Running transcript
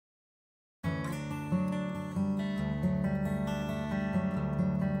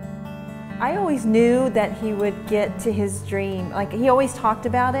I always knew that he would get to his dream. Like, he always talked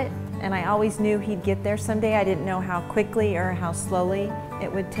about it, and I always knew he'd get there someday. I didn't know how quickly or how slowly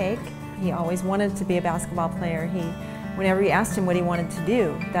it would take. He always wanted to be a basketball player. Whenever you asked him what he wanted to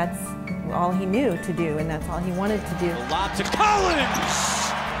do, that's all he knew to do, and that's all he wanted to do. A lob to Collins!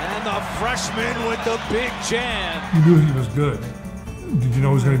 And the freshman with the big jam. You knew he was good. Did you know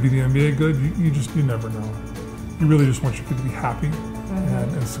he was going to be the NBA good? You never know. You really just want your kid to be happy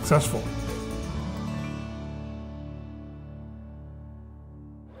and successful.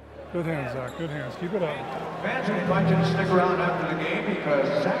 Good hands, Zach. Good hands. Keep it up. Fans, we invite you to stick around after the game because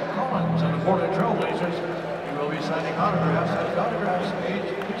Zach Collins and the Portland Trail Blazers, he will be signing autographs at the autographs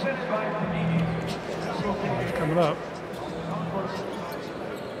page presented by Panini. It's coming up.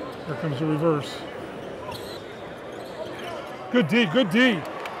 Here comes the reverse. Good D, good D.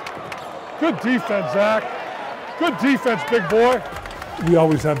 Good defense, Zach. Good defense, big boy. We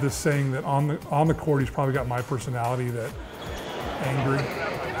always have this saying that on the court, he's probably got my personality, that angry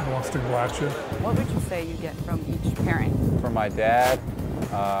and wants to go at you. What would you say you get from each parent? From my dad,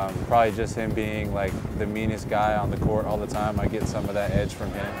 probably just him being like the meanest guy on the court all the time. I get some of that edge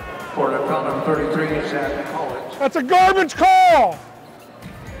from him. Portland foul number 33, Zach Collins. That's a garbage call!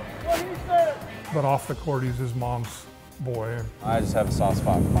 But off the court, he's his mom's boy. I just have a soft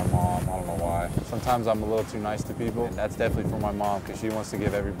spot for my mom. I don't know why. Sometimes I'm a little too nice to people, and that's definitely for my mom because she wants to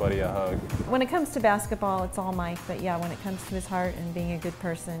give everybody a hug. When it comes to basketball, it's all Mike, but yeah, when it comes to his heart and being a good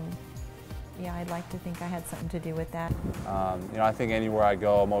person, yeah, I'd like to think I had something to do with that. You know, I think anywhere I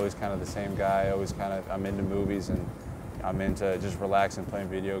go, I'm always kind of the same guy. I'm into movies and I'm into just relaxing, playing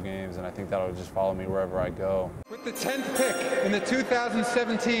video games, and I think that'll just follow me wherever I go. With the 10th pick in the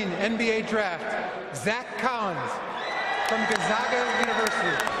 2017 NBA Draft, Zach Collins from Gonzaga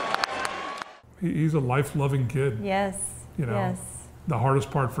University. He's a life-loving kid. Yes, You know, yes. the hardest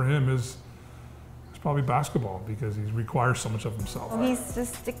part for him is probably basketball because he requires so much of himself. Well, he's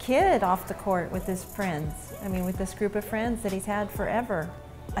just a kid off the court with his friends. I mean, with this group of friends that he's had forever.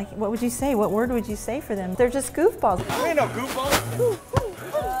 Like, what would you say? What word would you say for them? They're just goofballs. We ain't no goofballs.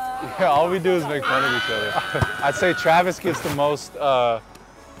 Yeah, all we do is make fun of each other. I'd say Travis gets the most,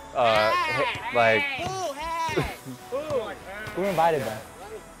 like... Who invited them?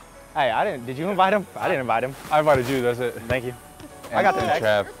 Hey, I didn't. Did you invite him? I didn't invite him. I invited you, that's it. Thank you. And, I got the text.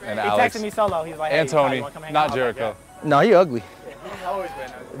 Trav and he Alex. texted me solo. He's like, hey, and Tony, you wanna come hang not out? Jericho. No, you ugly. He's always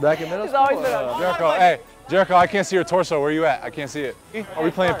been ugly. Back in middle school? He's always been ugly. Jericho, hey, Jericho, I can't see your torso. Where are you at? I can't see it. Are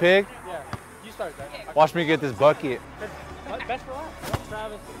we playing pig? Yeah, you start that. Watch me get this bucket. Best for last.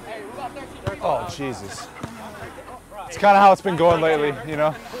 Travis. Hey, we got 13. Oh, Jesus. It's kind of how it's been going lately, you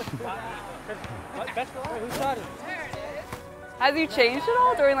know? Best for last. Who started? Has he changed at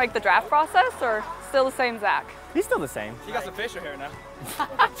all during like the draft process, or still the same Zach? He's still the same. He got some facial hair now.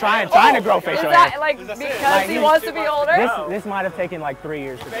 trying to grow facial Is that hair. like because he wants to be older? This might have taken like 3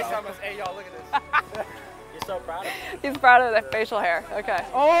 years to grow. Hey, y'all, look at this. You're so proud of him. He's proud of the facial hair. Okay.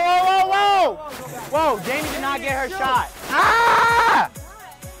 Oh, whoa, whoa, whoa! Whoa, Jamie did not get her shot. Ah!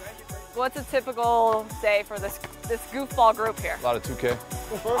 What's a typical day for this goofball group here? A lot of 2K.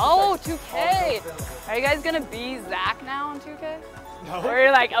 Oh, 2K. Are you guys gonna be Zach now on 2K? No. Or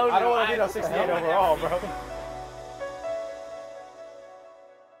you're like, oh no. I don't want to be no 68 overall, bro.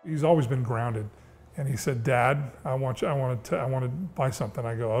 He's always been grounded. And he said, Dad, I want to buy something.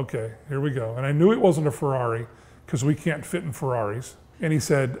 I go, okay, here we go. And I knew it wasn't a Ferrari because we can't fit in Ferraris. And he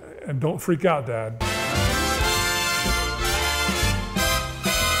said, and don't freak out, Dad.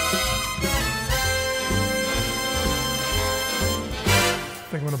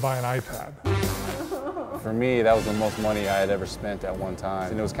 I think I'm gonna buy an iPad. For me, that was the most money I had ever spent at one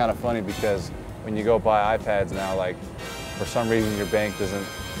time. And it was kind of funny because when you go buy iPads now, like, for some reason your bank doesn't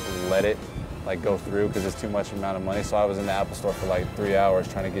let it like go through because it's too much amount of money. So I was in the Apple store for like 3 hours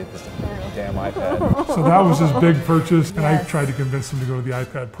trying to get this damn iPad. So that was his big purchase, and I tried to convince him to go to the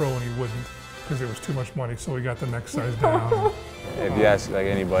iPad Pro, and he wouldn't because it was too much money. So we got the next size down. If you ask like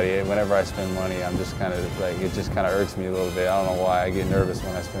anybody, whenever I spend money, I'm just kind of like, it just kind of irks me a little bit. I don't know why. I get nervous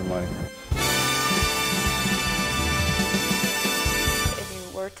when I spend money.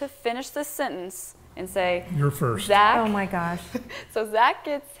 If you were to finish this sentence and say, You're first. Zach. Oh my gosh. So Zach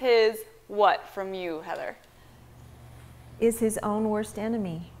gets his what from you, Heather? Is his own worst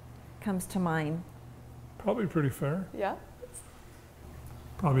enemy comes to mind. Probably pretty fair. Yeah.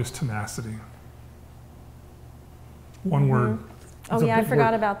 Probably his tenacity. One word. Oh It's a yeah, I big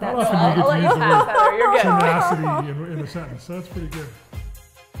forgot word. about that. Not often you I'll get to let use you the pass, word Heather. You're good. tenacity in a sentence, so that's pretty good.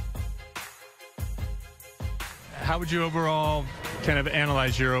 How would you overall kind of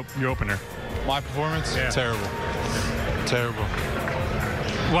analyze your opener? My performance? Yeah. Terrible. Terrible.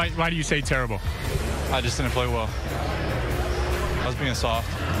 Why do you say terrible? I just didn't play well. I was being soft,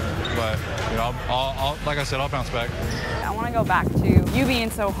 but you know, I'll like I said, I'll bounce back. I want to go back to you being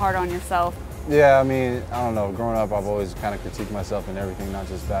so hard on yourself. Yeah, I mean, I don't know. Growing up, I've always kind of critiqued myself in everything, not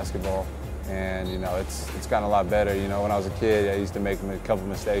just basketball. And you know, it's gotten a lot better. You know, when I was a kid, I used to make a couple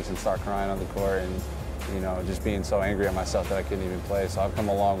mistakes and start crying on the court, and you know, just being so angry at myself that I couldn't even play. So I've come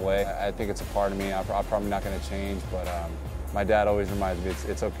a long way. I think it's a part of me. I'm probably not going to change, but my dad always reminds me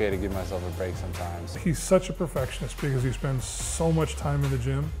it's okay to give myself a break sometimes. He's such a perfectionist because he spends so much time in the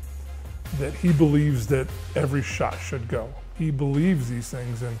gym that he believes that every shot should go. He believes these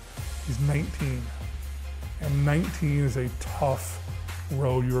things, and he's 19. And 19 is a tough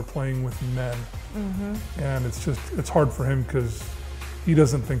road. You are playing with men. And it's hard for him because he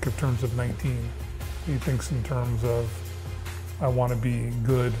doesn't think in terms of 19. He thinks in terms of, I want to be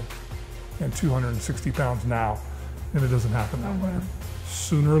good and 260 pounds now. And it doesn't happen that way.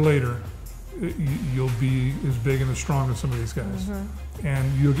 Sooner or later, you'll be as big and as strong as some of these guys.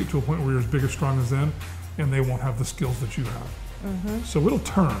 And you'll get to a point where you're as big as strong as them, and they won't have the skills that you have. So it'll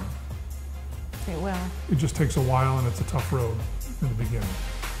turn. It will. It just takes a while, and it's a tough road in the beginning.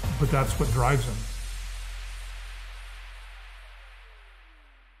 But that's what drives him.